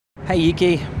Hey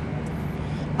Yuki,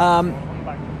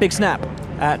 big snap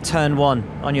at turn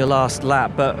 1 on your last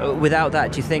lap, but without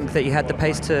that, do you think that you had the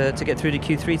pace to get through to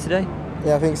Q3 today?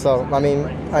 Yeah, I think so. I mean,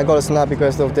 I got a snap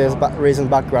because of this recent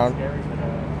background.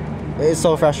 It's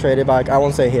so frustrating, but I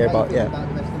won't say here, but yeah.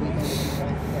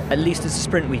 At least it's a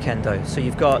sprint weekend though, so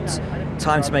you've got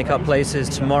time to make up places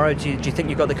tomorrow. Do you think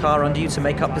you've got the car under you to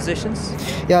make up positions?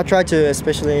 Yeah, I tried to,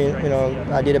 especially,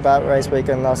 I did a bad race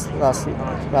weekend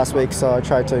last week, so I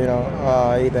tried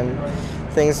to, even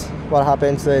things, what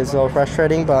happened today is so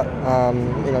frustrating, but,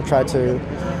 try to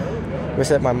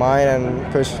reset my mind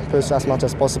and push as much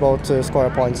as possible to score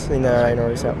points in the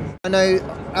race. Yeah. I know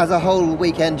as a whole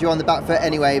weekend you're on the back foot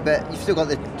anyway, but you've still got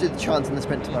the chance in the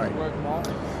sprint tomorrow.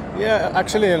 Yeah,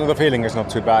 actually the feeling is not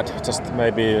too bad. Just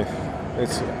maybe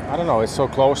I don't know, it's so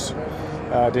close.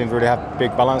 Didn't really have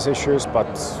big balance issues, but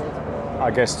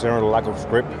I guess general lack of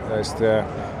grip is the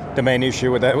main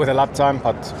issue with the lap time.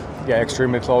 But yeah,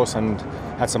 extremely close and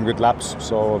had some good laps.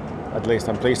 So at least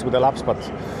I'm pleased with the laps, but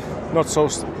not so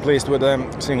pleased with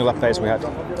the single lap pace we had.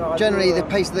 Generally, the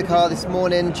pace of the car this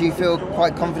morning, do you feel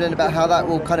quite confident about how that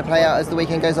will kind of play out as the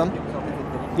weekend goes on?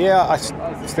 Yeah, I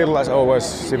still, as always,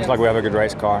 seems like we have a good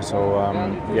race car. So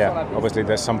yeah, obviously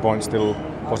there's some points still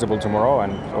possible tomorrow,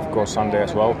 and of course Sunday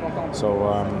as well. So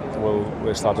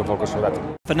we'll start to focus for that.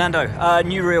 Fernando,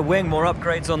 new rear wing, more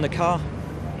upgrades on the car,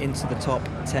 into the top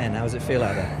 10. How does it feel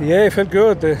out there? Yeah, it felt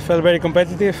good. It felt very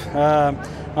competitive.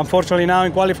 Unfortunately, now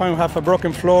in qualifying we have a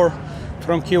broken floor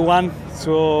from Q1,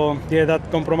 so yeah, that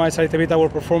compromised a little bit our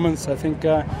performance. I think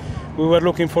we were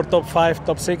looking for top 5,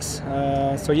 top 6.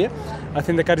 So yeah, I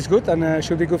think the car is good and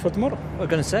should be good for tomorrow. I was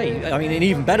going to say, I mean, an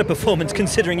even better performance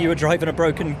considering you were driving a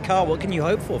broken car. What can you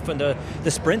hope for from the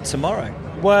sprint tomorrow?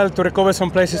 Well, to recover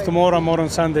some places tomorrow and more on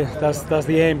Sunday. That's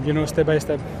the aim, step by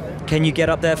step. Can you get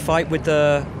up there, fight with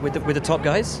the top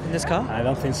guys in this car? I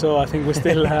don't think so. I think we're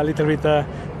still a little bit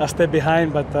a step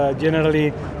behind, but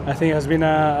generally I think it has been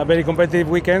a very competitive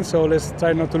weekend, so let's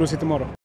try not to lose it tomorrow.